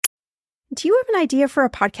Do you have an idea for a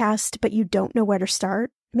podcast, but you don't know where to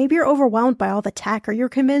start? Maybe you're overwhelmed by all the tech, or you're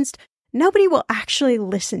convinced nobody will actually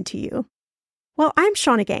listen to you. Well, I'm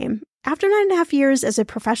Shannah Game. After 9.5 years as a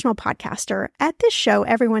professional podcaster, at this show,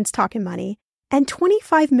 everyone's talking money, and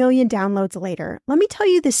 25 million downloads later, let me tell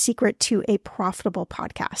you the secret to a profitable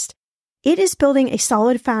podcast. It is building a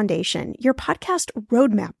solid foundation, your podcast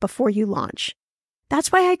roadmap before you launch. That's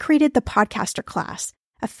why I created the Podcaster Class,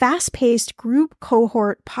 a fast-paced group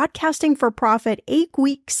cohort podcasting for profit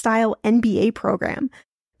 8-week style MBA program.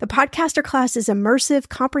 The Podcaster Class is immersive,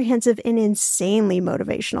 comprehensive, and insanely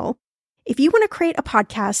motivational. If you want to create a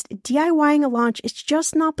podcast, DIYing a launch is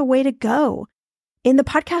just not the way to go. In the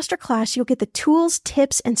Podcaster Class, you'll get the tools,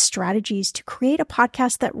 tips, and strategies to create a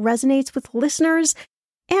podcast that resonates with listeners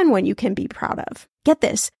and one you can be proud of. Get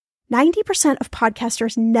this, 90% of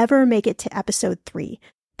podcasters never make it to episode 3.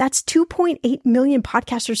 That's 2.8 million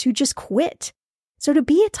podcasters who just quit. So to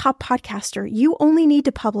be a top podcaster, you only need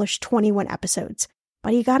to publish 21 episodes,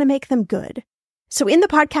 but you got to make them good. So in the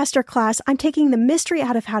Podcaster Class, I'm taking the mystery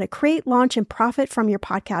out of how to create, launch, and profit from your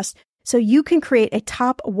podcast so you can create a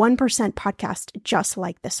top 1% podcast just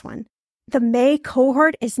like this one. The May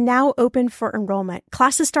cohort is now open for enrollment.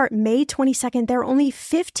 Classes start May 22nd. There are only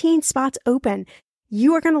 15 spots open.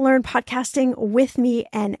 You are going to learn podcasting with me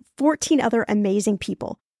and 14 other amazing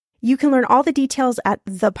people. You can learn all the details at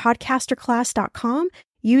thepodcasterclass.com.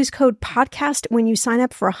 Use code PODCAST when you sign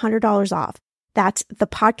up for $100 off. That's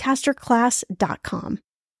thepodcasterclass.com.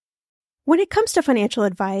 When it comes to financial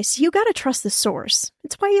advice, you got to trust the source.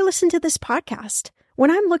 It's why you listen to this podcast.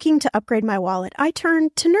 When I'm looking to upgrade my wallet, I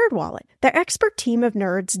turn to NerdWallet. Their expert team of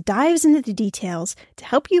nerds dives into the details to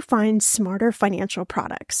help you find smarter financial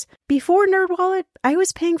products. Before NerdWallet, I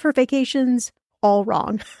was paying for vacations all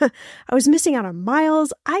wrong. I was missing out on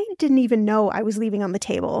miles I didn't even know I was leaving on the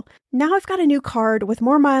table. Now I've got a new card with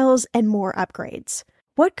more miles and more upgrades.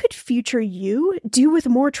 What could future you do with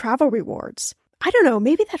more travel rewards? I don't know,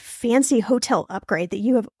 maybe that fancy hotel upgrade that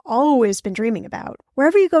you have always been dreaming about.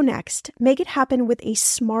 Wherever you go next, make it happen with a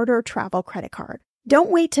smarter travel credit card. Don't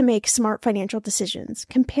wait to make smart financial decisions.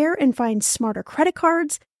 Compare and find smarter credit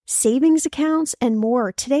cards, savings accounts, and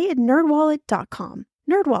more today at nerdwallet.com.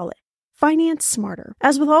 NerdWallet. Finance smarter.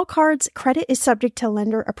 As with all cards, credit is subject to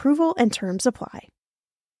lender approval and terms apply.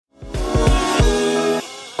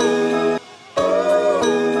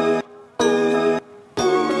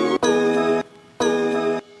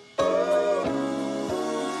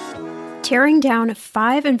 Tearing down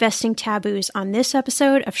 5 investing taboos on this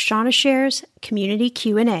episode of Shannah Shares Community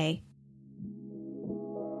Q&A.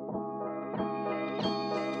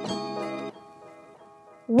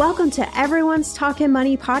 Welcome to Everyone's Talkin'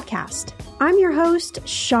 Money podcast. I'm your host,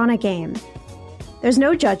 Shannah Game. There's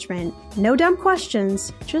no judgment, no dumb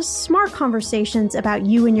questions, just smart conversations about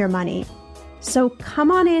you and your money. So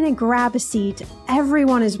come on in and grab a seat.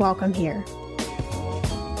 Everyone is welcome here.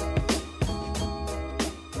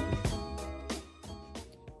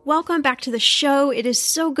 Welcome back to the show. It is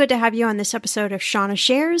so good to have you on this episode of Shannah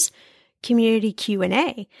Shares Community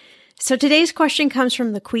Q&A. So today's question comes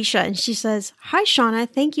from LaQuisha, and she says, "Hi, Shannah.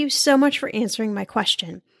 Thank you so much for answering my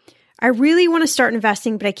question. I really want to start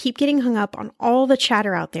investing, but I keep getting hung up on all the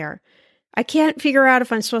chatter out there. I can't figure out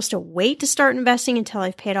if I'm supposed to wait to start investing until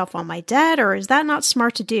I've paid off all my debt, or is that not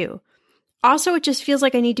smart to do? Also, it just feels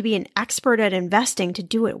like I need to be an expert at investing to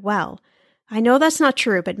do it well. I know that's not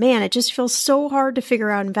true, but man, it just feels so hard to figure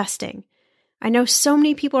out investing. I know so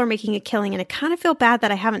many people are making a killing, and I kind of feel bad that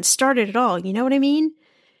I haven't started at all. You know what I mean?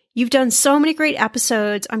 You've done so many great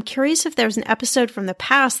episodes. I'm curious if there's an episode from the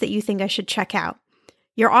past that you think I should check out.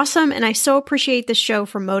 You're awesome, and I so appreciate this show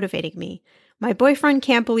for motivating me. My boyfriend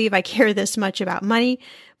can't believe I care this much about money,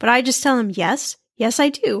 but I just tell him, yes, I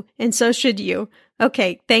do, and so should you.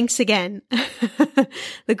 Okay, thanks again."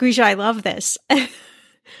 LaQuisha, I love this. I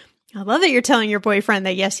love that you're telling your boyfriend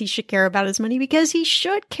that, yes, he should care about his money, because he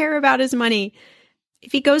should care about his money.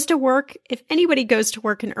 If he goes to work, if anybody goes to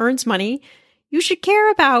work and earns money, you should care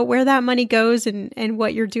about where that money goes and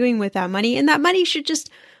what you're doing with that money. And that money should just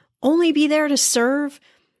only be there to serve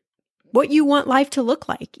what you want life to look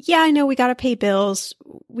like. Yeah, I know we got to pay bills.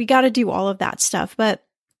 We got to do all of that stuff. But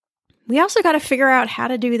we also got to figure out how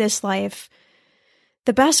to do this life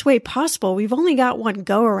the best way possible. We've only got one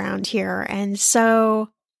go around here. And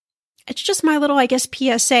so it's just my little,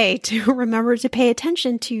 PSA to remember to pay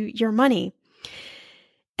attention to your money.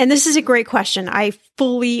 And this is a great question. I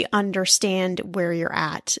fully understand where you're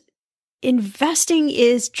at. Investing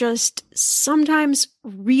is just sometimes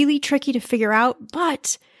really tricky to figure out,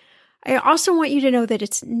 but I also want you to know that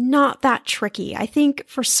it's not that tricky. I think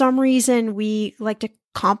for some reason we like to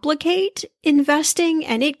complicate investing,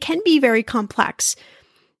 and it can be very complex.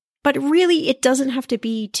 But really, it doesn't have to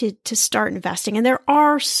be to start investing. And there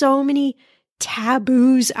are so many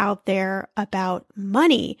taboos out there about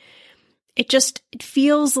money. It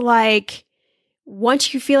feels like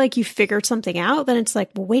once you feel like you figured something out, then it's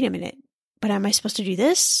like, well, wait a minute, but am I supposed to do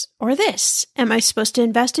this or this? Am I supposed to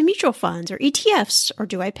invest in mutual funds or ETFs, or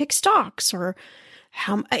do I pick stocks, or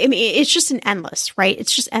it's just an endless, right?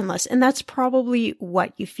 It's just endless. And that's probably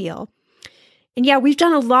what you feel. And yeah, we've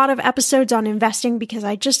done a lot of episodes on investing because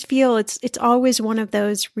I just feel it's always one of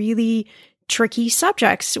those really tricky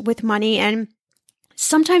subjects with money. And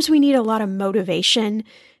sometimes we need a lot of motivation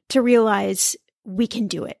to realize we can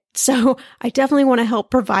do it. So I definitely want to help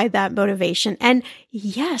provide that motivation. And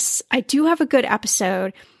yes, I do have a good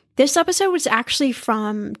episode. This episode was actually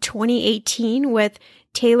from 2018 with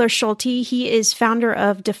Taylor Schulte. He is founder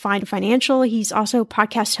of Define Financial. He's also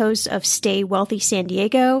podcast host of Stay Wealthy San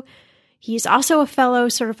Diego. He's also a fellow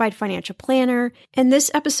certified financial planner. And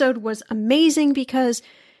this episode was amazing because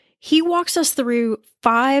he walks us through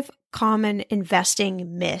 5 common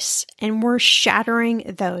investing myths, and we're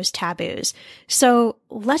shattering those taboos. So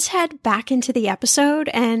let's head back into the episode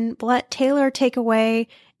and let Taylor take away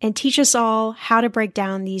and teach us all how to break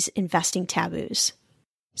down these investing taboos.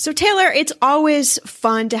 So Taylor, it's always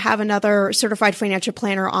fun to have another certified financial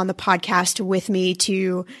planner on the podcast with me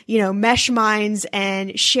to, mesh minds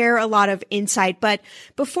and share a lot of insight. But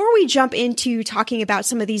before we jump into talking about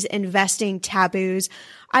some of these investing taboos,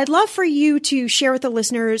 I'd love for you to share with the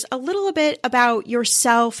listeners a little bit about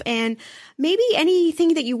yourself and maybe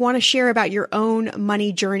anything that you want to share about your own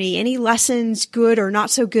money journey, any lessons, good or not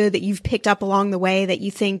so good, that you've picked up along the way that you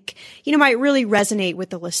think, might really resonate with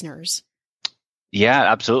the listeners.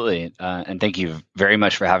 Yeah, absolutely. And thank you very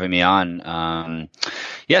much for having me on.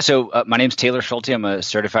 So my name's Taylor Schulte. I'm a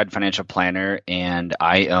certified financial planner, and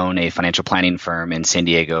I own a financial planning firm in San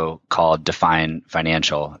Diego called Define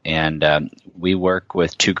Financial. And we work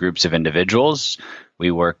with 2 groups of individuals.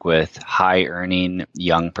 We work with high-earning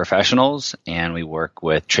young professionals, and we work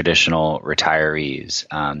with traditional retirees.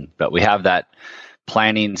 But we have that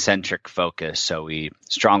planning-centric focus. So we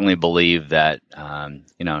strongly believe that,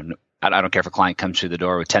 I don't care if a client comes through the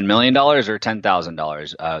door with $10 million or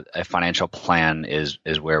 $10,000. A financial plan is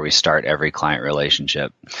where we start every client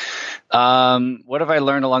relationship. What have I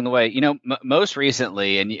learned along the way? Most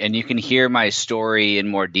recently, and you can hear my story in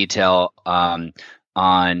more detail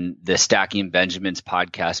on the Stacking Benjamins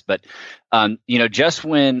podcast. But, just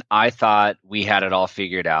when I thought we had it all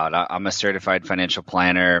figured out, I'm a certified financial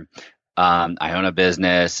planner. I own a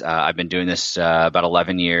business. I've been doing this about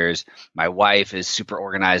 11 years. My wife is super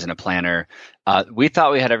organized and a planner. We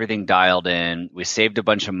thought we had everything dialed in. We saved a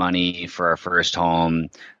bunch of money for our first home.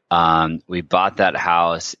 We bought that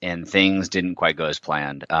house, and things didn't quite go as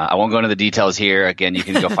planned. I won't go into the details here. Again, you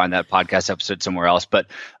can go find that podcast episode somewhere else. But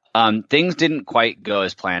things didn't quite go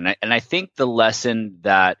as planned. And I think the lesson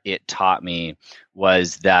that it taught me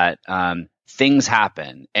was that things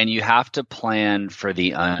happen, and you have to plan for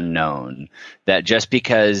the unknown. That just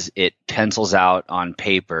because it pencils out on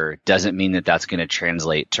paper doesn't mean that that's going to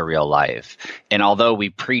translate to real life. And although we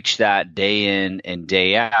preach that day in and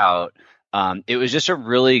day out, it was just a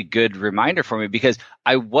really good reminder for me because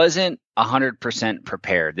I wasn't 100%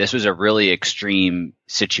 prepared. This was a really extreme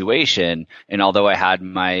situation. And although I had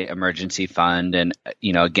my emergency fund and,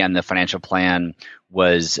 again, the financial plan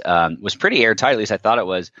was pretty airtight, at least I thought it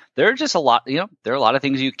was, there are just a lot, there are a lot of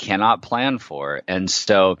things you cannot plan for. And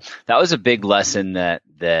so that was a big lesson that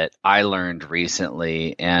I learned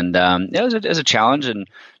recently. And it was a challenge. And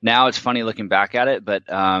now it's funny looking back at it. But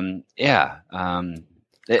it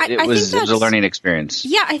was a learning experience.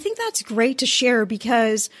 Yeah, I think that's great to share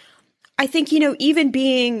because I think, even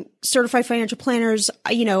being certified financial planners,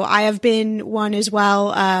 I have been one as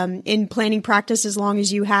well, in planning practice as long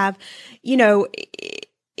as you have,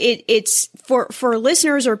 it's for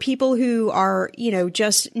listeners or people who are,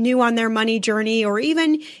 just new on their money journey, or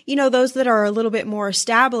even, those that are a little bit more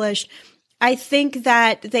established. I think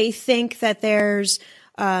that they think that there's,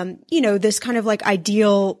 this kind of like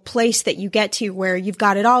ideal place that you get to where you've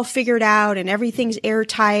got it all figured out and everything's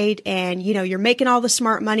airtight and, you're making all the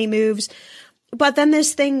smart money moves. But then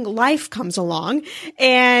this thing, life comes along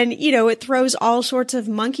and, it throws all sorts of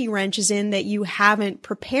monkey wrenches in that you haven't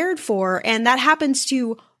prepared for. And that happens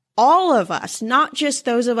to all of us, not just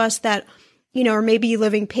those of us that, are maybe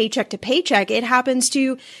living paycheck to paycheck. It happens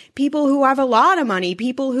to people who have a lot of money,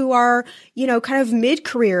 people who are, kind of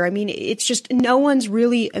mid-career. I mean, it's just no one's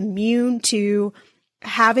really immune to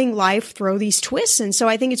having life throw these twists. And so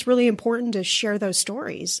I think it's really important to share those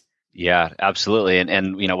stories. Yeah, absolutely.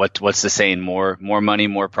 And what's the saying? More money,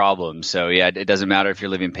 more problems. So yeah, it doesn't matter if you're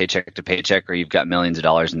living paycheck to paycheck or you've got millions of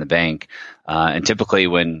dollars in the bank. And typically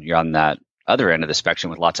when you're on that other end of the spectrum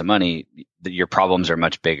with lots of money, your problems are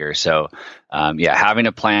much bigger. So yeah, having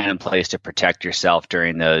a plan in place to protect yourself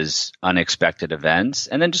during those unexpected events,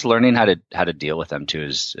 and then just learning how to deal with them too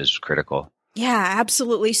is critical. Yeah,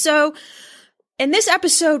 absolutely. So in this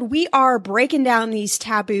episode, we are breaking down these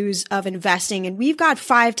taboos of investing, and we've got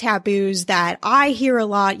 5 taboos that I hear a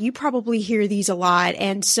lot. You probably hear these a lot.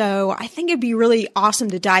 And so I think it'd be really awesome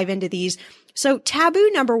to dive into these. So taboo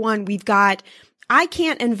number 1, we've got, I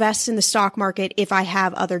can't invest in the stock market if I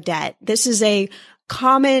have other debt. This is a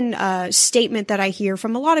common statement that I hear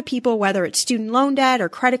from a lot of people, whether it's student loan debt or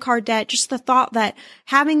credit card debt, just the thought that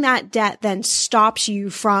having that debt then stops you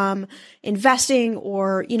from investing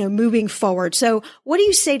or, moving forward. So what do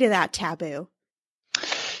you say to that taboo?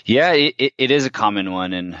 Yeah, it is a common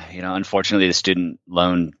one. And, unfortunately, the student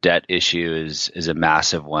loan debt issue is a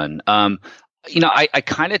massive one. I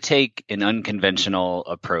kind of take an unconventional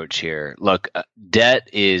approach here. Look, debt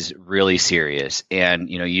is really serious. And,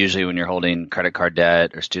 usually when you're holding credit card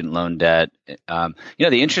debt or student loan debt, the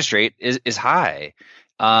interest rate is high.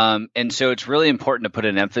 And so it's really important to put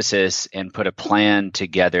an emphasis and put a plan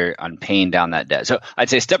together on paying down that debt. So I'd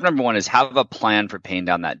say step number 1 is have a plan for paying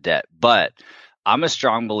down that debt. But I'm a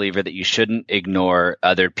strong believer that you shouldn't ignore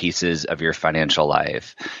other pieces of your financial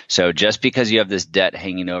life. So just because you have this debt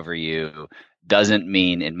hanging over you doesn't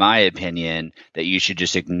mean, in my opinion, that you should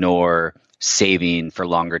just ignore saving for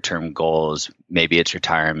longer term goals. Maybe it's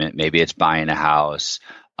retirement, maybe it's buying a house,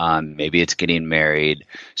 maybe it's getting married.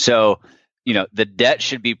 So, the debt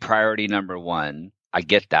should be priority number 1. I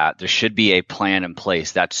get that. There should be a plan in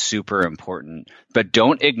place. That's super important. But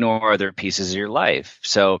don't ignore other pieces of your life.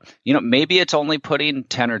 So, maybe it's only putting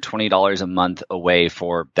 $10 or $20 a month away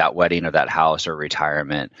for that wedding or that house or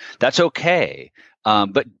retirement. That's okay.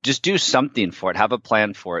 But just do something for it. Have a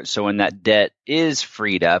plan for it. So when that debt is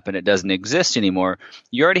freed up and it doesn't exist anymore,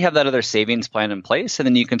 you already have that other savings plan in place, and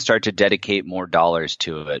then you can start to dedicate more dollars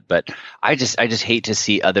to it. But I just hate to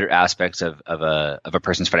see other aspects of a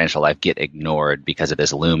person's financial life get ignored because of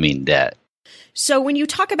this looming debt. So when you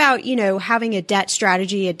talk about, having a debt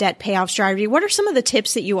strategy, a debt payoff strategy, what are some of the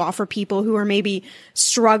tips that you offer people who are maybe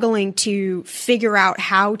struggling to figure out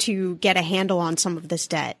how to get a handle on some of this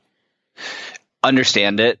debt?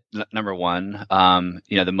 Understand it. Number 1,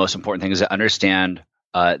 the most important thing is to understand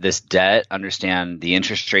this debt, understand the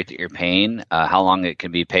interest rate that you're paying, how long it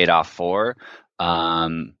can be paid off for.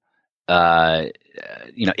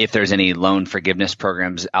 If there's any loan forgiveness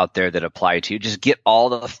programs out there that apply to you, just get all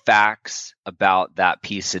the facts about that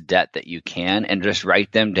piece of debt that you can and just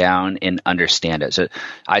write them down and understand it. So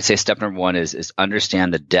I'd say step number 1 is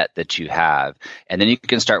understand the debt that you have, and then you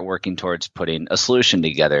can start working towards putting a solution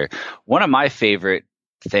together. One of my favorite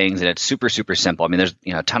things, and it's super, super simple. I mean, there's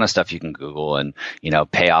a ton of stuff you can Google and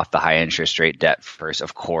pay off the high interest rate debt first.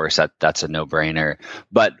 Of course, that's a no-brainer.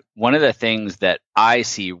 But one of the things that I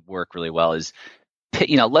see work really well is,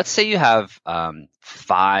 let's say you have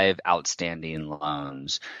 5 outstanding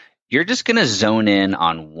loans. You're just going to zone in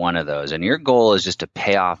on one of those, and your goal is just to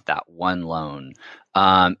pay off that one loan.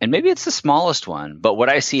 And maybe it's the smallest one, but what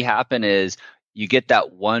I see happen is you get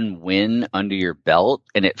that one win under your belt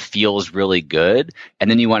and it feels really good. And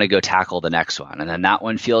then you want to go tackle the next one. And then that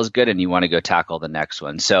one feels good and you want to go tackle the next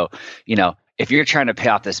one. So, if you're trying to pay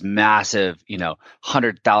off this massive,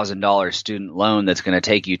 $100,000 student loan that's going to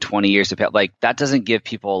take you 20 years to pay, like that doesn't give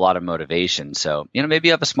people a lot of motivation. So, maybe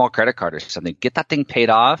you have a small credit card or something, get that thing paid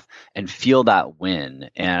off and feel that win.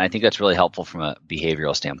 And I think that's really helpful from a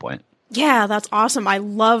behavioral standpoint. Yeah, that's awesome. I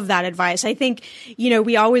love that advice. I think,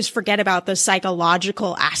 we always forget about the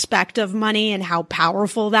psychological aspect of money and how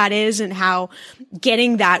powerful that is, and how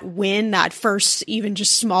getting that win, that first, even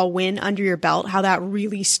just small win under your belt, how that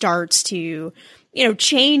really starts to,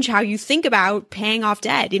 change how you think about paying off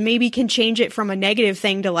debt. It maybe can change it from a negative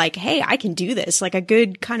thing to like, hey, I can do this, like a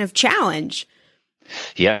good kind of challenge.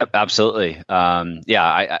 Yeah, absolutely.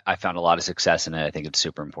 I found a lot of success in it. I think it's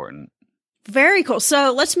super important. Very cool.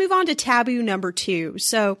 So let's move on to taboo number 2.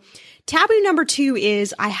 So taboo number 2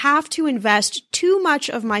 is I have to invest too much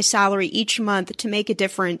of my salary each month to make a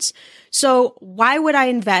difference. So why would I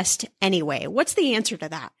invest anyway? What's the answer to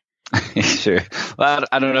that? Sure. Well,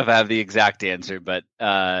 I don't know if I have the exact answer, but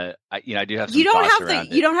I do have some thoughts around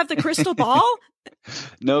it. You don't have the crystal ball?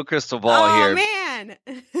 No crystal ball here. Oh man.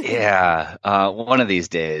 Yeah. One of these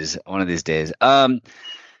days.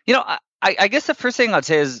 I guess the first thing I'd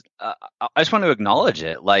say is I just want to acknowledge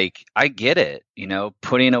it. Like, I get it,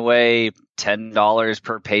 putting away $10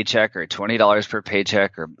 per paycheck or $20 per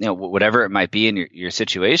paycheck or, whatever it might be in your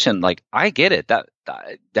situation. Like, I get it.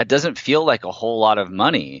 That doesn't feel like a whole lot of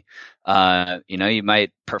money. You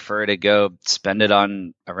might prefer to go spend it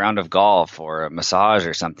on a round of golf or a massage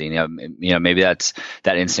or something. Maybe that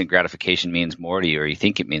instant gratification means more to you, or you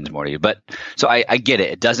think it means more to you. But so I get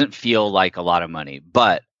it. It doesn't feel like a lot of money,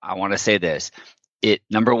 but I want to say this.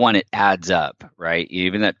 Number one, it adds up, right?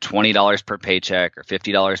 Even that $20 per paycheck or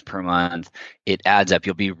 $50 per month, it adds up.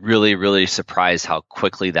 You'll be really, really surprised how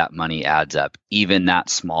quickly that money adds up, even that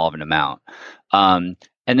small of an amount. And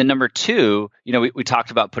then number two, we talked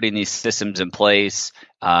about putting these systems in place,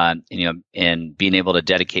 and being able to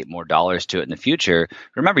dedicate more dollars to it in the future.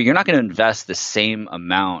 Remember, you're not going to invest the same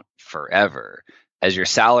amount forever. As your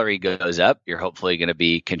salary goes up, you're hopefully going to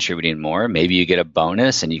be contributing more. Maybe you get a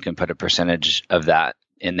bonus and you can put a percentage of that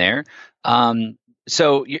in there.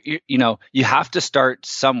 So you have to start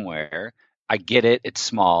somewhere. I get it. It's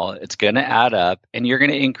small. It's going to add up, and you're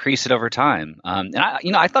going to increase it over time. And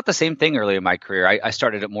I thought the same thing early in my career. I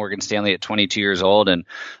started at Morgan Stanley at 22 years old, and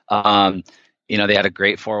they had a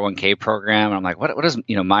great 401k program. And I'm like, what is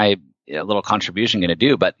my little contribution going to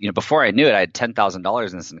do? But before I knew it, I had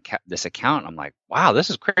 $10,000 in this account. I'm like, wow, this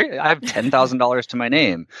is great. I have $10,000 to my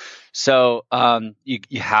name. So you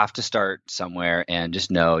have to start somewhere, and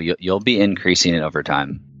just know you'll be increasing it over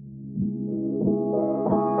time.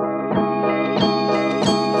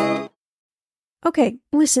 Okay,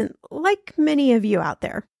 listen, like many of you out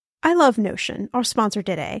there, I love Notion, our sponsor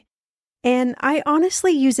today. And I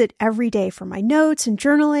honestly use it every day for my notes and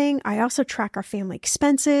journaling. I also track our family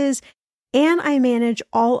expenses, and I manage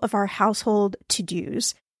all of our household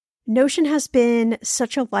to-dos. Notion has been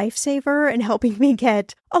such a lifesaver in helping me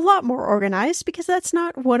get a lot more organized, because that's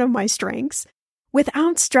not one of my strengths,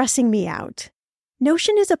 without stressing me out.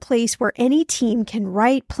 Notion is a place where any team can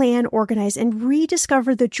write, plan, organize, and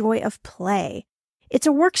rediscover the joy of play. It's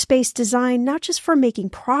a workspace designed not just for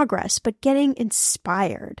making progress, but getting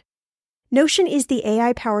inspired. Notion is the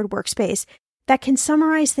AI-powered workspace that can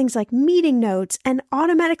summarize things like meeting notes and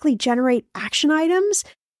automatically generate action items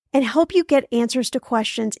and help you get answers to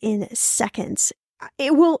questions in seconds.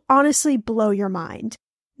 It will honestly blow your mind.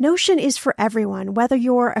 Notion is for everyone, whether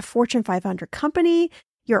you're a Fortune 500 company,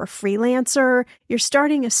 you're a freelancer, you're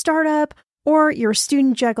starting a startup, or you're a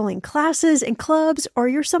student juggling classes and clubs, or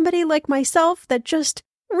you're somebody like myself that just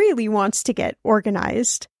really wants to get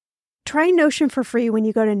organized. Try Notion for free when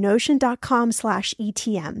you go to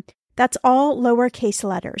notion.com/ETM. That's all lowercase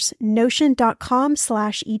letters,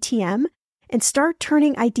 notion.com/ETM, and start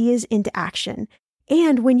turning ideas into action.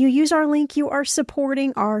 And when you use our link, you are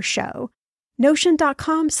supporting our show.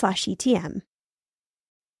 Notion.com/ETM.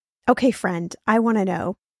 Okay, friend, I want to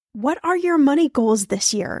know, what are your money goals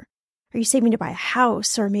this year? Are you saving to buy a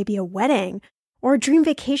house, or maybe a wedding, or a dream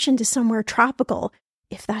vacation to somewhere tropical?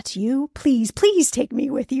 If that's you, please take me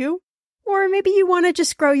with you. Or maybe you want to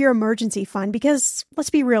just grow your emergency fund, because let's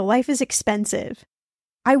be real, life is expensive.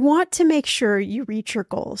 I want to make sure you reach your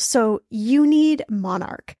goals, so you need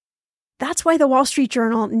Monarch. That's why the Wall Street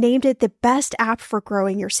Journal named it the best app for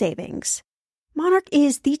growing your savings. Monarch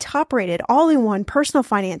is the top-rated all-in-one personal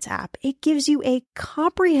finance app. It gives you a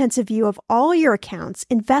comprehensive view of all your accounts,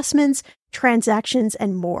 investments, transactions,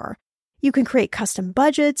 and more. You can create custom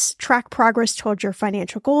budgets, track progress towards your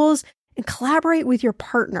financial goals, and collaborate with your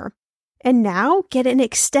partner. And now, get an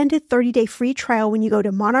extended 30-day free trial when you go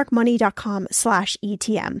to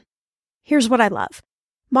monarchmoney.com/ETM. Here's what I love.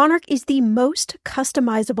 Monarch is the most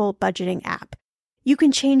customizable budgeting app. You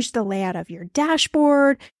can change the layout of your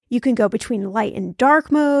dashboard. You can go between light and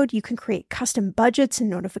dark mode. You can create custom budgets and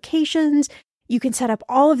notifications. You can set up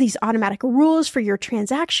all of these automatic rules for your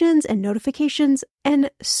transactions and notifications,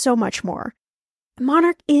 and so much more.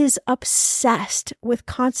 Monarch is obsessed with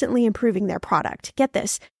constantly improving their product. Get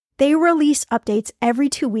this. They release updates every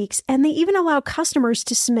 2 weeks, and they even allow customers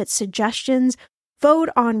to submit suggestions, vote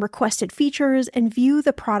on requested features, and view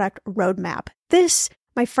the product roadmap. This,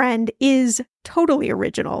 my friend, is totally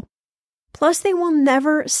original. Plus, they will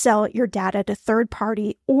never sell your data to third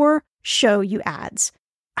party or show you ads.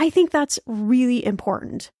 I think that's really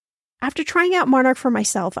important. After trying out Monarch for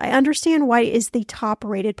myself, I understand why it is the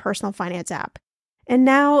top-rated personal finance app. And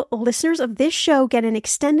now, listeners of this show get an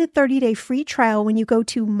extended 30-day free trial when you go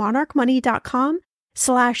to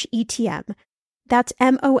monarchmoney.com/ETM. That's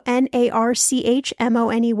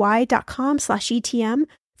monarchmoney.com/ETM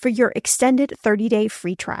for your extended 30-day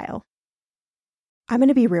free trial. I'm going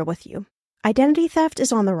to be real with you. Identity theft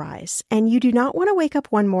is on the rise, and you do not want to wake up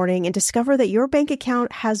one morning and discover that your bank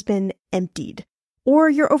account has been emptied, or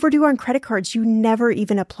you're overdue on credit cards you never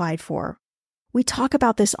even applied for. We talk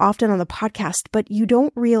about this often on the podcast, but you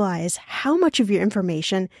don't realize how much of your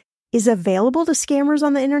information is available to scammers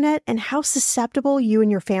on the internet and how susceptible you and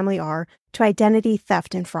your family are to identity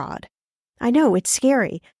theft and fraud. I know it's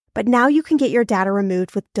scary, but now you can get your data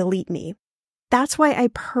removed with Delete Me. That's why I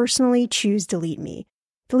personally choose Delete Me.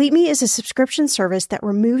 Delete Me is a subscription service that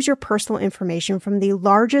removes your personal information from the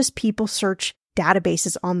largest people search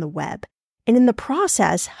databases on the web, and in the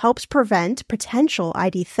process helps prevent potential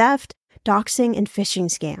ID theft, doxing, and phishing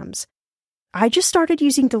scams. I just started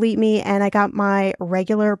using Delete Me and I got my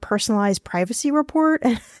regular personalized privacy report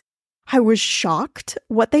and I was shocked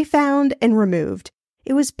what they found and removed.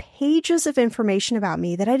 It was pages of information about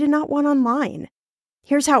me that I did not want online.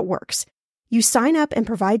 Here's how it works. You sign up and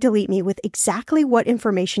provide Delete Me with exactly what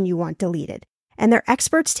information you want deleted, and their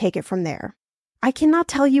experts take it from there. I cannot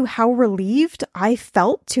tell you how relieved I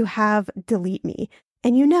felt to have Delete Me.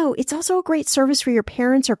 And it's also a great service for your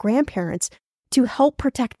parents or grandparents to help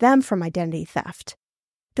protect them from identity theft.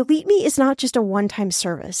 Delete Me is not just a one-time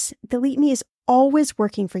service. Delete Me is always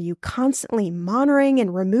working for you, constantly monitoring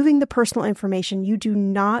and removing the personal information you do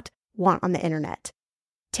not want on the internet.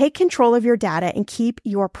 Take control of your data and keep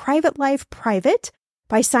your private life private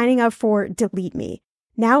by signing up for Delete Me,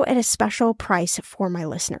 now at a special price for my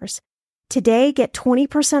listeners. Today, get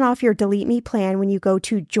 20% off your Delete Me plan when you go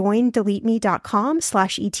to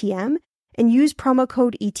joindeleteme.com/ETM and use promo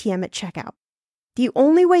code ETM at checkout. The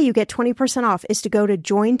only way you get 20% off is to go to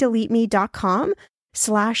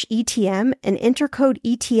joindeleteme.com/ETM and enter code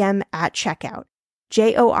ETM at checkout.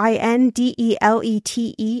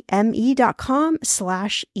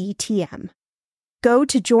 joindeleteme.com/ETM. Go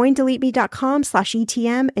to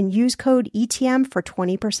joindeleteme.com/ETM and use code ETM for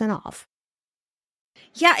 20% off.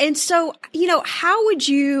 Yeah. And so, how would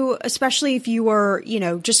you, especially if you were,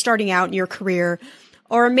 just starting out in your career,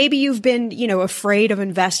 or maybe you've been, afraid of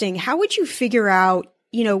investing, how would you figure out,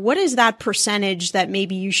 what is that percentage that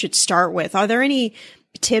maybe you should start with? Are there any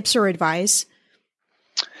tips or advice?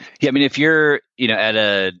 Yeah, I mean, if you're, at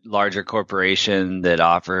a larger corporation that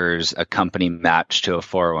offers a company match to a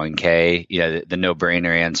 401k, the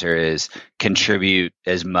no-brainer answer is contribute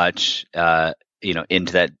as much,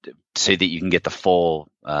 into that so that you can get the full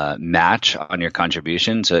match on your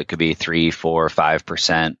contribution. So it could be 3, 4,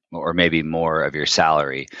 5%, or maybe more of your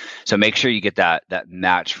salary. So make sure you get that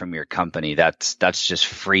match from your company. That's just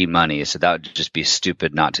free money. So that would just be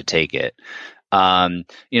stupid not to take it.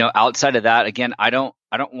 Outside of that, again, I don't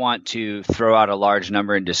want to throw out a large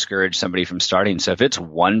number and discourage somebody from starting. So if it's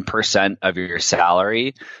 1% of your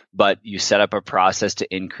salary, but you set up a process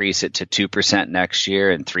to increase it to 2% next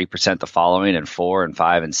year and 3% the following and 4 and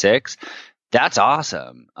 5 and 6, that's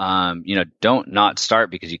awesome. Don't not start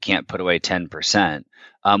because you can't put away 10%.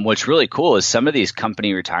 What's really cool is some of these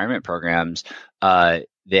company retirement programs,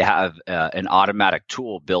 they have an automatic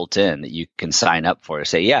tool built in that you can sign up for to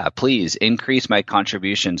say, yeah, please increase my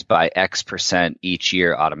contributions by X% each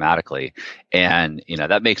year automatically. And,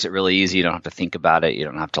 that makes it really easy. You don't have to think about it. You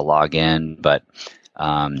don't have to log in. But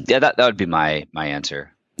that would be my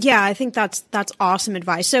answer. Yeah, I think that's awesome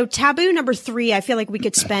advice. So taboo number 3, I feel like we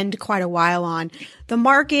could spend quite a while on. The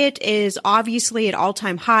market is obviously at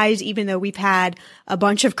all-time highs, even though we've had a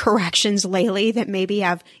bunch of corrections lately that maybe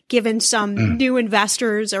have given some new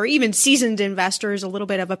investors or even seasoned investors a little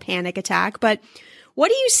bit of a panic attack. But what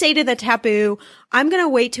do you say to the taboo? I'm going to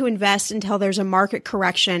wait to invest until there's a market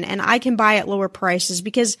correction and I can buy at lower prices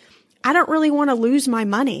because I don't really want to lose my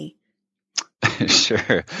money.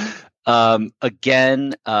 Sure.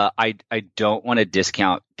 Again, I don't want to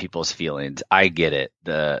discount people's feelings. I get it.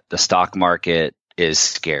 The stock market is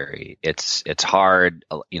scary. It's hard.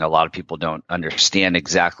 A lot of people don't understand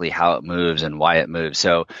exactly how it moves and why it moves.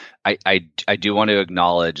 So I do want to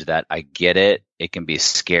acknowledge that I get it. It can be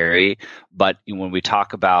scary, but when we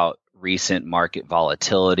talk about recent market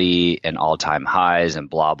volatility and all-time highs and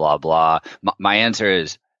blah, blah, blah, my answer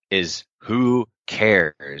is who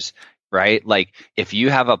cares? Right? Like if you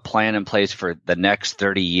have a plan in place for the next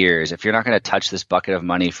 30 years, if you're not going to touch this bucket of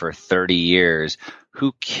money for 30 years,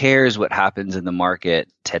 who cares what happens in the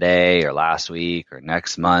market today or last week or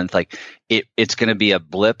next month? Like it's going to be a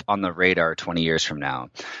blip on the radar 20 years from now.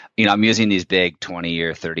 I'm using these big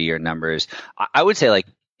 20-year, 30-year numbers. I would say like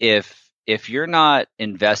if if you're not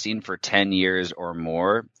investing for 10 years or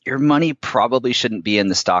more, your money probably shouldn't be in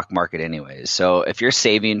the stock market anyways. So if you're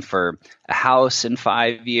saving for a house in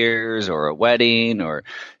 5 years or a wedding or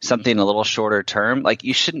something a little shorter term, like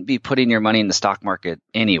you shouldn't be putting your money in the stock market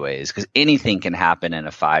anyways, because anything can happen in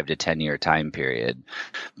a 5 to 10 year time period.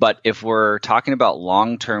 But if we're talking about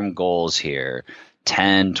long-term goals here,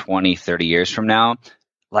 10, 20, 30 years from now,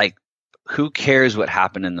 like who cares what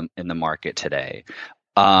happened in the market today?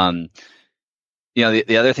 The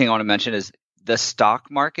other thing I want to mention is the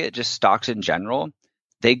stock market, just stocks in general,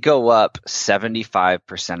 they go up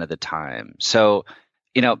 75% of the time. So,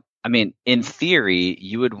 in theory,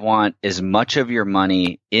 you would want as much of your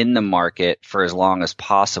money in the market for as long as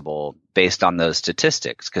possible based on those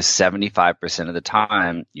statistics, because 75% of the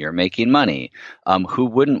time you're making money. Who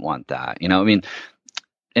wouldn't want that?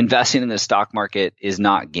 Investing in the stock market is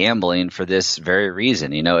not gambling for this very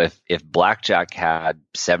reason. If blackjack had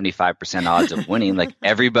 75% odds of winning, like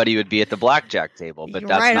everybody would be at the blackjack table, but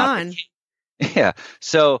that's right not on. Yeah.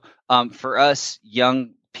 So for us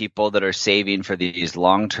young people that are saving for these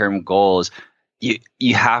long-term goals,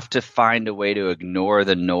 you have to find a way to ignore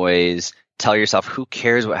the noise. Tell yourself, who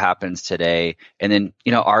cares what happens today? And then,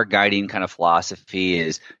 our guiding kind of philosophy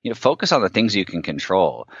is, focus on the things you can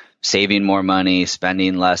control. Saving more money,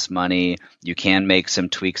 spending less money. You can make some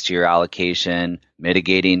tweaks to your allocation,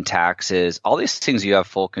 mitigating taxes, all these things you have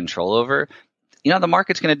full control over. The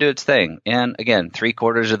market's going to do its thing. And again,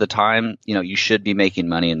 3/4 of the time, you should be making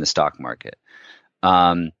money in the stock market.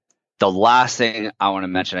 The last thing I want to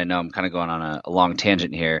mention, I know I'm kind of going on a long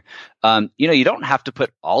tangent here. You don't have to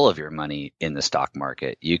put all of your money in the stock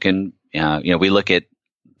market. You can, we look at,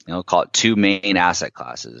 call it two main asset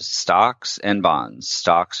classes, stocks and bonds.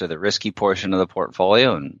 Stocks are the risky portion of the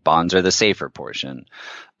portfolio and bonds are the safer portion.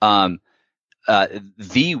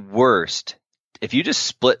 The worst, if you just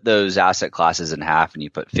split those asset classes in half and you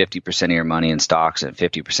put 50% of your money in stocks and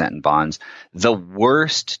 50% in bonds, the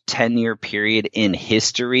worst 10-year period in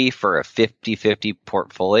history for a 50-50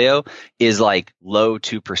 portfolio is like low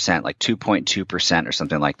 2%, like 2.2% or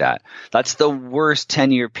something like that. That's the worst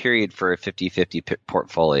 10-year period for a 50-50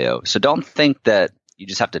 portfolio. So don't think that you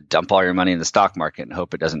just have to dump all your money in the stock market and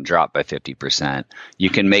hope it doesn't drop by 50%. You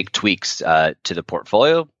can make tweaks to the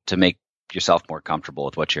portfolio to make yourself more comfortable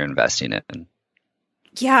with what you're investing in.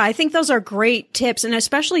 Yeah, I think those are great tips. And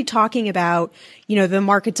especially talking about, the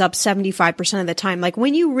market's up 75% of the time. Like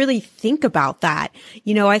when you really think about that,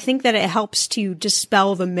 I think that it helps to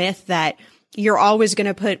dispel the myth that you're always going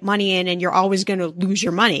to put money in and you're always going to lose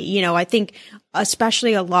your money. I think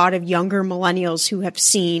especially a lot of younger millennials who have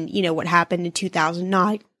seen, what happened in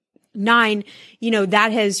 2009,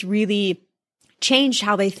 that has really changed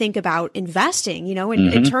how they think about investing,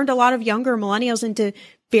 and it turned a lot of younger millennials into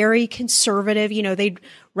very conservative. They'd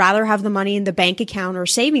rather have the money in the bank account or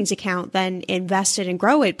savings account than invest it and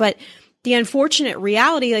grow it. But the unfortunate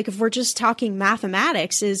reality, like if we're just talking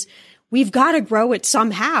mathematics, is we've got to grow it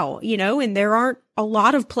somehow, and there aren't a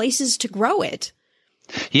lot of places to grow it.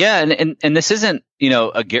 Yeah. And this isn't,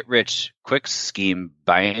 a get rich quick scheme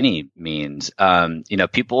by any means.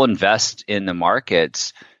 People invest in the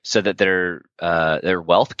markets so that their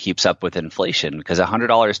wealth keeps up with inflation, because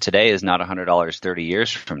 $100 today is not $100 30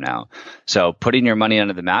 years from now. So putting your money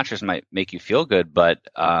under the mattress might make you feel good, but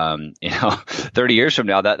 30 years from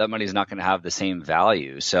now, that money is not going to have the same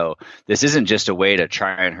value. So this isn't just a way to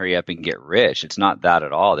try and hurry up and get rich. It's not that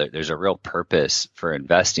at all. There's a real purpose for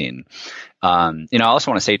investing. I also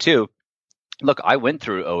want to say too, look, I went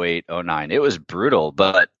through 2008, 2009. It was brutal,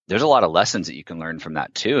 but there's a lot of lessons that you can learn from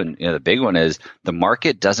that too. And the big one is the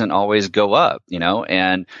market doesn't always go up,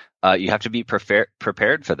 and you have to be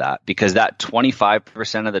prepared for that, because that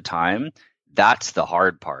 25% of the time, that's the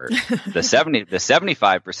hard part. The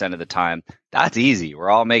 75% of the time, that's easy.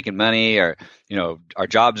 We're all making money, or our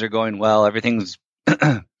jobs are going well, everything's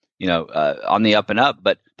on the up and up,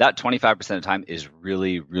 but that 25% of the time is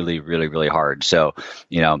really, really, really, really hard. So,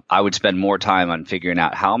 I would spend more time on figuring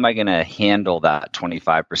out how am I going to handle that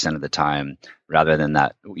 25% of the time rather than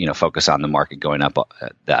that, focus on the market going up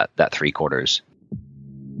that 3/4.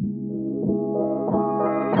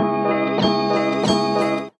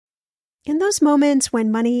 In those moments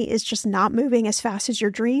when money is just not moving as fast as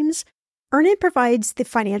your dreams, Earnin provides the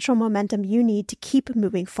financial momentum you need to keep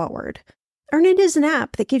moving forward. Earnin is an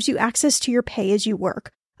app that gives you access to your pay as you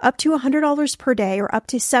work, up to $100 per day or up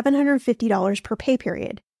to $750 per pay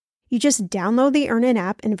period. You just download the Earnin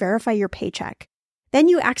app and verify your paycheck. Then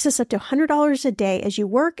you access up to $100 a day as you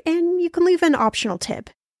work, and you can leave an optional tip.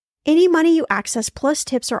 Any money you access plus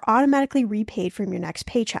tips are automatically repaid from your next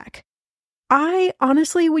paycheck. I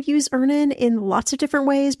honestly would use Earnin in lots of different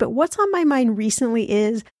ways, but what's on my mind recently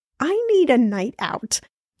is I need a night out.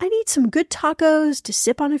 I need some good tacos to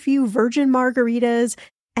sip on a few virgin margaritas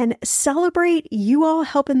and celebrate you all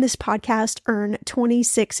helping this podcast earn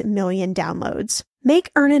 26 million downloads.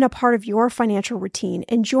 Make Earnin a part of your financial routine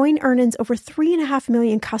and join Earnin's over 3.5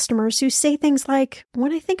 million customers who say things like,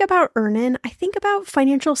 when I think about Earnin, I think about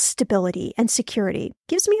financial stability and security.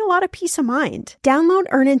 Gives me a lot of peace of mind. Download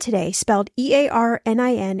Earnin today, spelled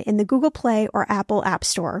EARNIN, in the Google Play or Apple App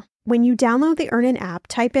Store. When you download the Earnin app,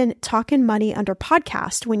 type in Talkin' Money under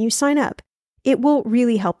podcast when you sign up. It will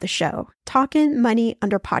really help the show. Talkin' Money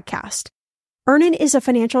under podcast. Earnin is a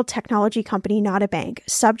financial technology company, not a bank,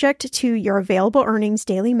 subject to your available earnings,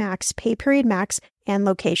 daily max, pay period max, and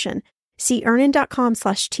location. See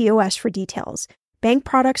earnin.com/TOS for details. Bank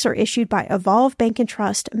products are issued by Evolve Bank and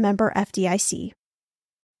Trust, member FDIC.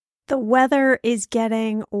 The weather is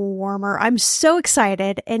getting warmer. I'm so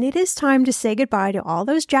excited, and it is time to say goodbye to all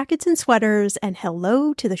those jackets and sweaters and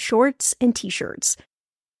hello to the shorts and t-shirts.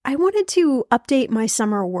 I wanted to update my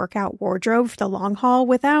summer workout wardrobe for the long haul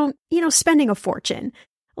without, spending a fortune.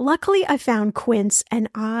 Luckily, I found Quince and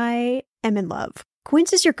I am in love.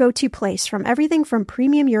 Quince is your go-to place from everything from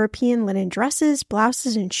premium European linen dresses,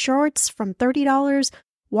 blouses, and shorts from $30,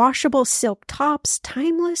 washable silk tops,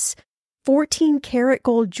 timeless, 14-karat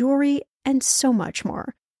gold jewelry, and so much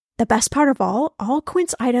more. The best part of all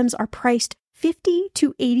Quince items are priced 50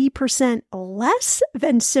 to 80% less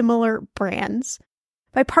than similar brands.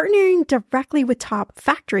 By partnering directly with top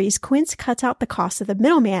factories, Quince cuts out the cost of the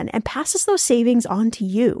middleman and passes those savings on to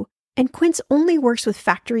you. And Quince only works with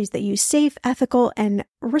factories that use safe, ethical, and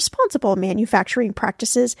responsible manufacturing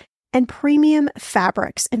practices and premium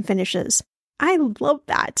fabrics and finishes. I love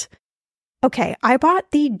that. Okay, I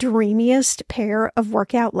bought the dreamiest pair of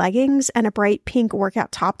workout leggings and a bright pink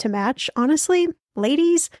workout top to match. Honestly,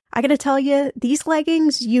 ladies, I gotta tell you, these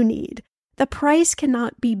leggings you need. The price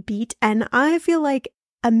cannot be beat, and I feel like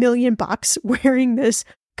 $1 million wearing this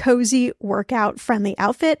cozy workout friendly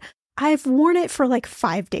outfit. I've worn it for like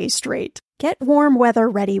 5 days straight. Get warm weather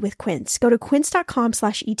ready with Quince. Go to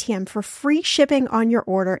quince.com/ETM for free shipping on your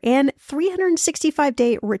order and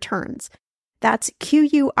 365-day returns. That's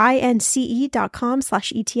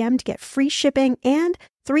QUINCE.com/ETM to get free shipping and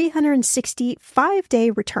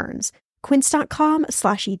 365-day returns.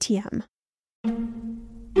 Quince.com/ETM.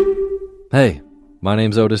 Hey, my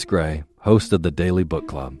name's Otis Gray, host of the Daily Book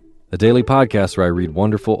Club, a daily podcast where I read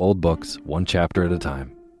wonderful old books one chapter at a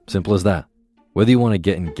time. Simple as that. Whether you want to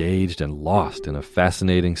get engaged and lost in a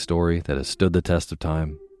fascinating story that has stood the test of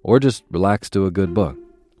time, or just relax to a good book,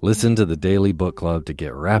 listen to the Daily Book Club to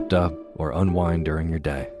get wrapped up or unwind during your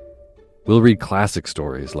day. We'll read classic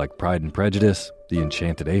stories like Pride and Prejudice, The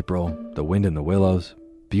Enchanted April, The Wind in the Willows,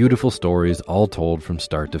 beautiful stories all told from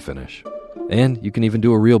start to finish. And you can even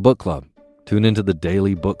do a real book club. Tune into the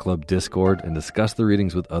Daily Book Club Discord and discuss the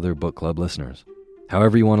readings with other book club listeners.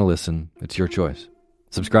 However you want to listen, it's your choice.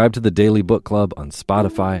 Subscribe to the Daily Book Club on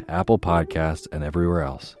Spotify, Apple Podcasts, and everywhere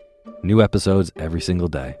else. New episodes every single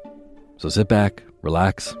day. So sit back,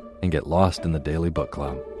 relax, and get lost in the Daily Book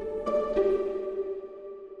Club.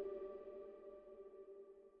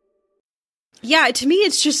 Yeah, to me,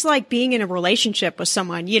 it's just like being in a relationship with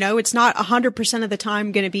someone. It's not 100% of the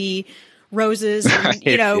time going to be roses and,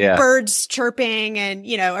 birds chirping and,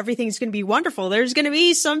 everything's going to be wonderful. There's going to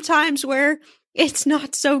be some times where it's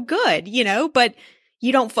not so good, but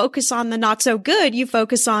you don't focus on the not so good. You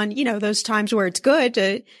focus on, those times where it's good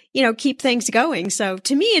to, keep things going. So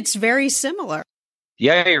to me, it's very similar.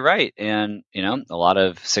 Yeah, you're right. And, a lot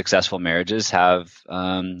of successful marriages have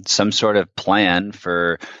some sort of plan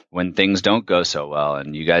for when things don't go so well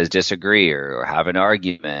and you guys disagree or have an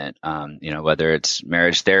argument, whether it's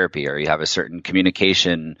marriage therapy or you have a certain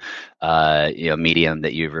communication, medium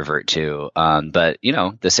that you revert to. But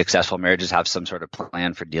the successful marriages have some sort of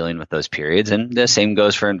plan for dealing with those periods. And the same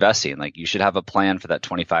goes for investing. Like you should have a plan for that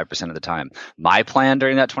 25% of the time. My plan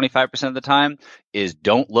during that 25% of the time is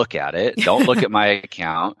don't look at it. Don't look at my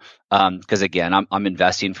account. Because again, I'm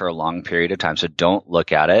investing for a long period of time. So don't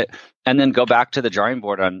look at it. And then go back to the drawing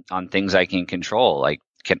board on things I can control. Like,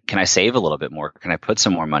 can I save a little bit more? Can I put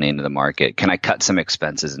some more money into the market? Can I cut some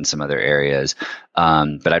expenses in some other areas?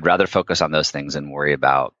 But I'd rather focus on those things and worry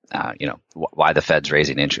about, why the Fed's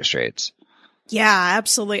raising interest rates. Yeah,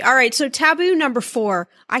 absolutely. All right. So taboo number 4,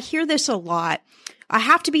 I hear this a lot. I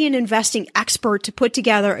have to be an investing expert to put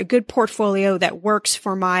together a good portfolio that works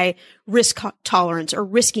for my risk tolerance or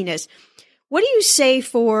riskiness. What do you say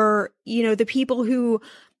for, the people who,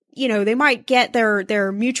 they might get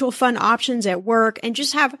their mutual fund options at work and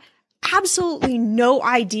just have absolutely no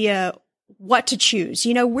idea what to choose?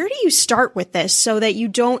 Where do you start with this so that you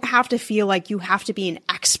don't have to feel like you have to be an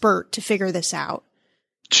expert to figure this out?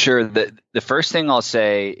 Sure. The first thing I'll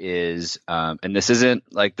say is, and this isn't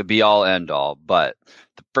like the be all end all, but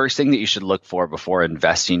the first thing that you should look for before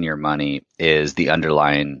investing your money is the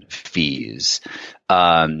underlying fees.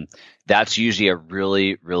 That's usually a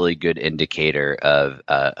really, really good indicator of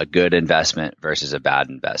a good investment versus a bad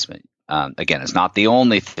investment. Again, it's not the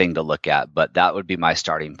only thing to look at, but that would be my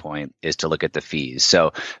starting point, is to look at the fees.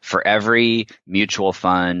 So for every mutual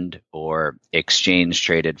fund or exchange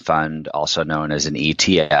traded fund, also known as an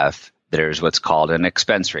ETF, there's what's called an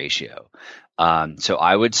expense ratio. So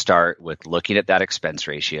I would start with looking at that expense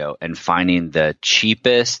ratio and finding the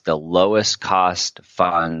cheapest, the lowest cost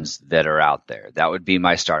funds that are out there. That would be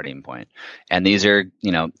my starting point. And these are,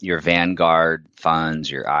 your Vanguard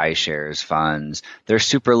funds, your iShares funds. They're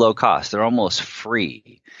super low cost. They're almost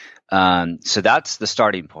free. So that's the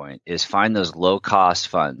starting point, is find those low cost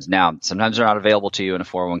funds. Now, sometimes they're not available to you in a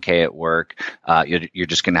 401k at work. You're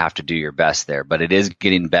just going to have to do your best there, but it is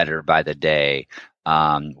getting better by the day.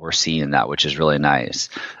 We're seeing that, which is really nice.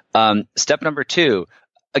 Step number 2,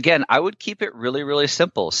 again, I would keep it really, really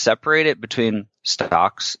simple. Separate it between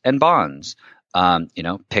stocks and bonds.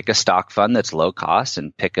 Pick a stock fund that's low cost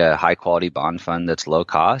and pick a high quality bond fund that's low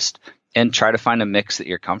cost, and try to find a mix that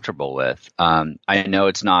you're comfortable with. I know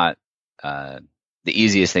it's not the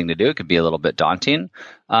easiest thing to do. It could be a little bit daunting.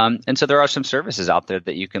 And so there are some services out there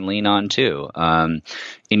that you can lean on too.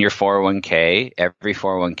 In your 401k, every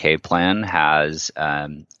 401k plan has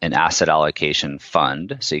an asset allocation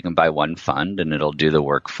fund. So you can buy one fund and it'll do the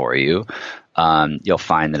work for you. You'll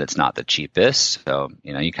find that it's not the cheapest. So,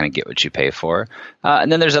 you kind of get what you pay for.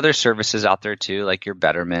 And then there's other services out there too, like your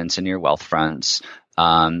Betterments and your Wealth Fronts.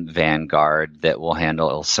 Vanguard, that will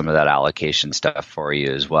handle some of that allocation stuff for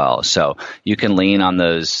you as well. So you can lean on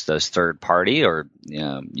those third party, or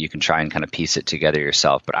you can try and kind of piece it together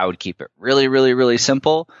yourself. But I would keep it really, really, really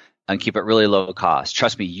simple and keep it really low cost.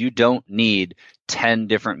 Trust me, you don't need 10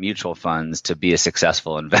 different mutual funds to be a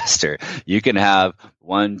successful investor. You can have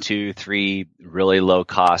 1, 2, 3 really low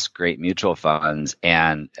cost, great mutual funds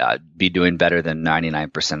and be doing better than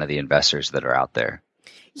 99% of the investors that are out there.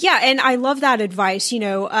 Yeah. And I love that advice,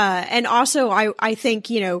 and also I think,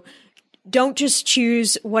 don't just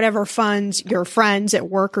choose whatever funds your friends at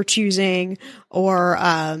work are choosing, or,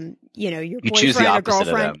 your boyfriend or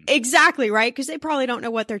girlfriend. Exactly. Right. Because they probably don't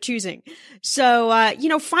know what they're choosing. So,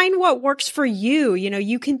 find what works for you.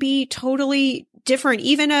 You can be totally different,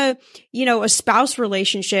 even a spouse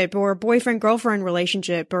relationship or a boyfriend girlfriend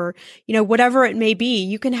relationship, or, whatever it may be.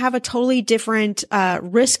 You can have a totally different,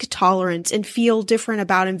 risk tolerance and feel different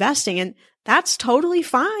about investing. And that's totally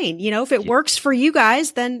fine. If it works for you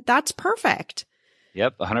guys, then that's perfect.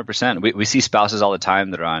 Yep, 100%. We see spouses all the time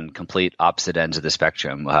that are on complete opposite ends of the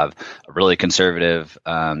spectrum. We'll have a really conservative,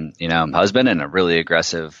 husband and a really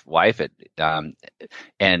aggressive wife.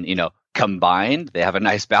 Combined, they have a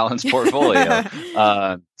nice balanced portfolio.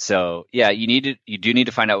 So yeah, you do need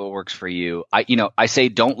to find out what works for you. I say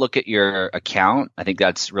don't look at your account. I think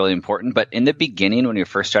that's really important. But in the beginning, when you're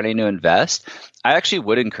first starting to invest, I actually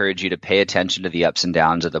would encourage you to pay attention to the ups and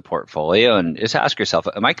downs of the portfolio and just ask yourself,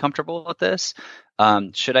 am I comfortable with this?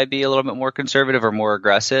 Should I be a little bit more conservative or more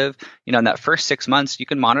aggressive? In that first 6 months, you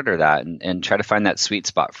can monitor that and try to find that sweet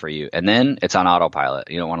spot for you. And then it's on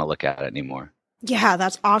autopilot. You don't want to look at it anymore. Yeah,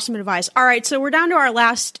 that's awesome advice. All right. So we're down to our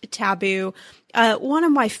last taboo. One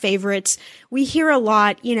of my favorites. We hear a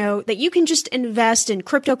lot, that you can just invest in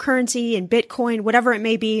cryptocurrency and Bitcoin, whatever it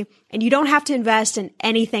may be, and you don't have to invest in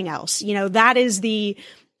anything else. That is the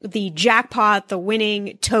jackpot, the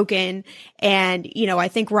winning token. And, I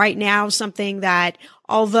think right now something that,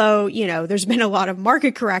 although, there's been a lot of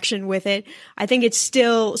market correction with it, I think it's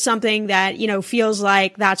still something that, feels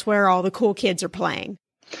like that's where all the cool kids are playing.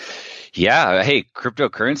 Yeah. Hey,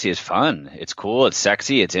 cryptocurrency is fun. It's cool. It's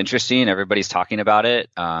sexy. It's interesting. Everybody's talking about it.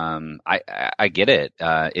 I get it.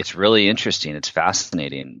 It's really interesting. It's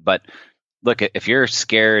fascinating. But look, if you're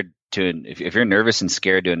if you're nervous and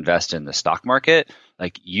scared to invest in the stock market,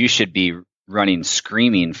 like, you should be running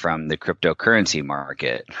screaming from the cryptocurrency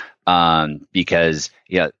market, because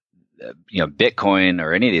Bitcoin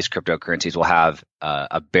or any of these cryptocurrencies will have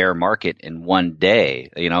a bear market in one day.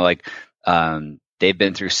 They've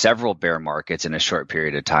been through several bear markets in a short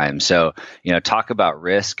period of time. So, talk about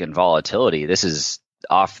risk and volatility. This is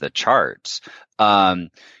off the charts. The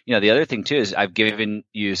other thing too is I've given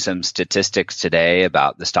you some statistics today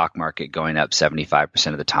about the stock market going up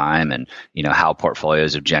 75% of the time, and, how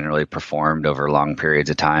portfolios have generally performed over long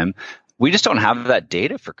periods of time. we just don't have that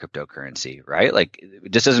data for cryptocurrency, right? Like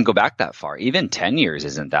it just doesn't go back that far. Even 10 years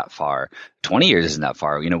isn't that far. 20 years isn't that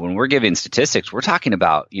far. When we're giving statistics, we're talking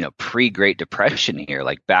about, pre-Great Depression here,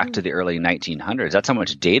 like back to the early 1900s. That's how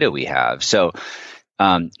much data we have. So,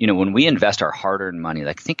 when we invest our hard-earned money,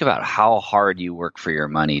 like think about how hard you work for your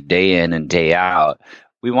money day in and day out.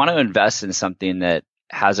 We want to invest in something that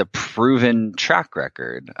has a proven track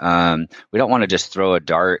record. We don't want to just throw a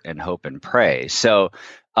dart and hope and pray. So,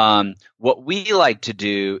 what we like to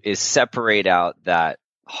do is separate out that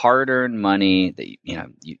hard-earned money that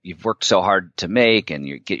you've worked so hard to make, and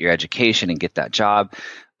you get your education and get that job.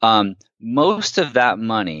 Most of that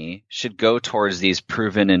money should go towards these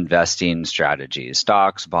proven investing strategies: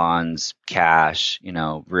 stocks, bonds, cash,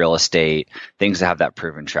 real estate, things that have that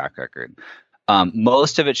proven track record.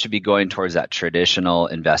 Most of it should be going towards that traditional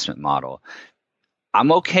investment model.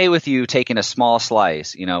 I'm okay with you taking a small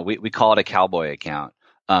slice. We call it a cowboy account.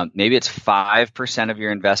 Maybe it's 5% of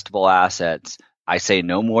your investable assets. I say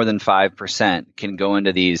no more than 5% can go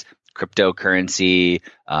into these cryptocurrency,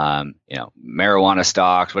 marijuana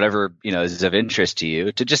stocks, whatever, is of interest to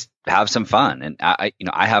you, to just have some fun. And I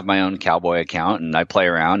have my own cowboy account, and I play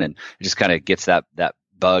around, and it just kind of gets that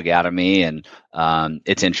bug out of me. And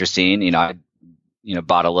it's interesting. I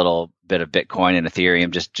bought a little bit of Bitcoin and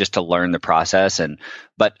Ethereum just to learn the process.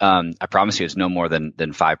 But I promise you, it's no more than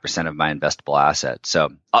 5% of my investable assets. So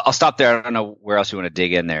I'll stop there. I don't know where else you want to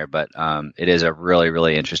dig in there, but it is a really,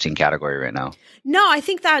 really interesting category right now. No, I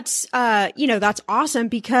think that's, that's awesome,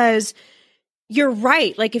 because you're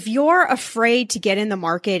right. Like if you're afraid to get in the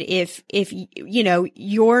market, if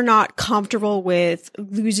you're not comfortable with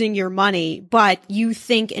losing your money, but you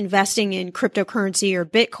think investing in cryptocurrency or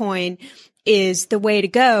Bitcoin is the way to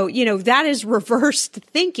go, that is reversed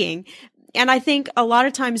thinking. And I think a lot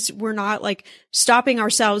of times we're not like stopping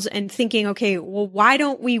ourselves and thinking, okay, well, why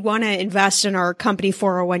don't we want to invest in our company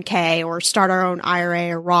 401k or start our own IRA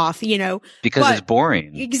or Roth, Because it's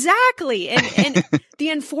boring. Exactly. And the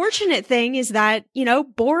unfortunate thing is that,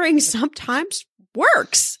 boring sometimes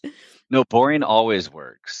works. No, boring always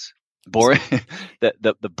works. Boring,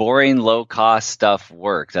 the boring low cost stuff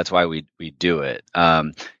works. That's why we do it.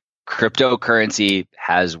 Cryptocurrency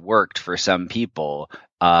has worked for some people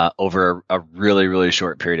over a really, really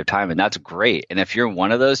short period of time, and that's great. And if you're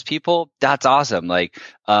one of those people, that's awesome. Like,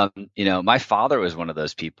 my father was one of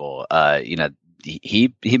those people.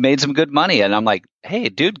 He made some good money, and I'm like, hey,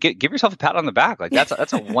 dude, give yourself a pat on the back. Like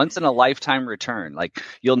that's a once in a lifetime return. Like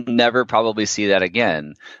you'll never probably see that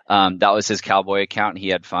again. That was his cowboy account. And he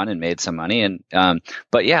had fun and made some money. And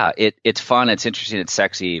but yeah, it's fun, it's interesting, it's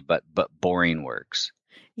sexy, but boring works.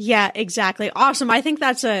 Yeah, exactly. Awesome. I think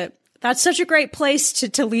that's such a great place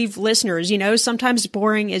to leave listeners. Sometimes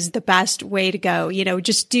boring is the best way to go.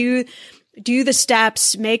 Just do the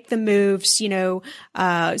steps, make the moves,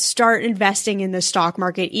 start investing in the stock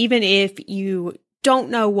market. Even if you don't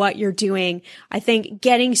know what you're doing, I think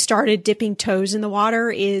getting started, dipping toes in the water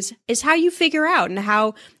is how you figure out, and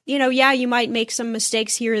how, you might make some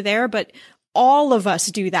mistakes here or there, but all of us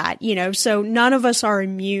do that, so none of us are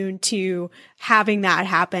immune to having that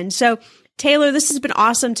happen. So Taylor, this has been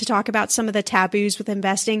awesome to talk about some of the taboos with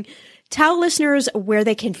investing. Tell listeners where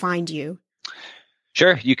they can find you.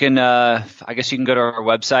 Sure. You can, I guess you can go to our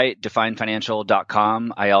website,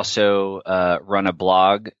 definefinancial.com. I also run a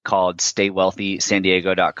blog called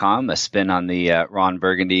staywealthysandiego.com, a spin on the Ron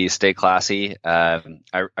Burgundy Stay Classy. I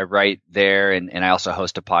write there, and I also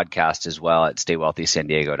host a podcast as well at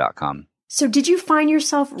staywealthysandiego.com. So did you find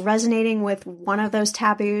yourself resonating with one of those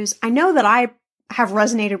taboos? I know that I have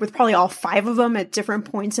resonated with probably all 5 of them at different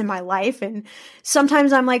points in my life. And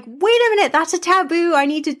sometimes I'm like, wait a minute, that's a taboo. I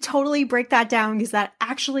need to totally break that down, because that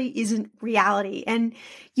actually isn't reality. And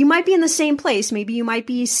you might be in the same place. Maybe you might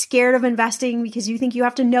be scared of investing because you think you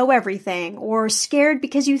have to know everything, or scared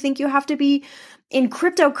because you think you have to be in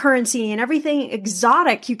cryptocurrency and everything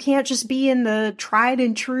exotic. You can't just be in the tried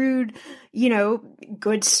and true,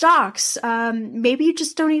 good stocks. Maybe you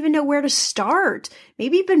just don't even know where to start.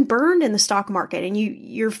 Maybe you've been burned in the stock market and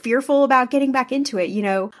you're fearful about getting back into it.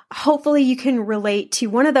 Hopefully you can relate to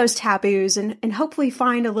one of those taboos and hopefully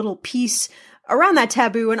find a little peace around that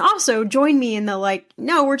taboo, and also join me in the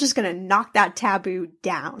no, we're just going to knock that taboo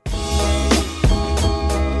down.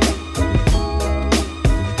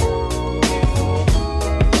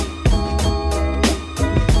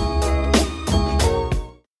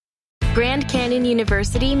 Grand Canyon Brennan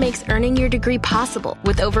University makes earning your degree possible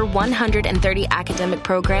with over 130 academic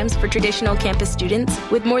programs for traditional campus students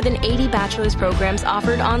with more than 80 bachelor's programs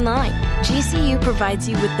offered online. GCU provides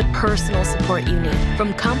you with the personal support you need,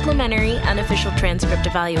 from complimentary unofficial transcript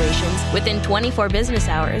evaluations within 24 business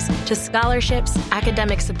hours to scholarships,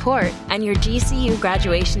 academic support, and your GCU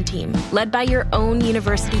graduation team, led by your own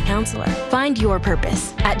university counselor. Find your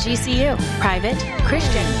purpose at GCU. Private,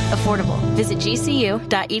 Christian, affordable. Visit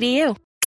gcu.edu.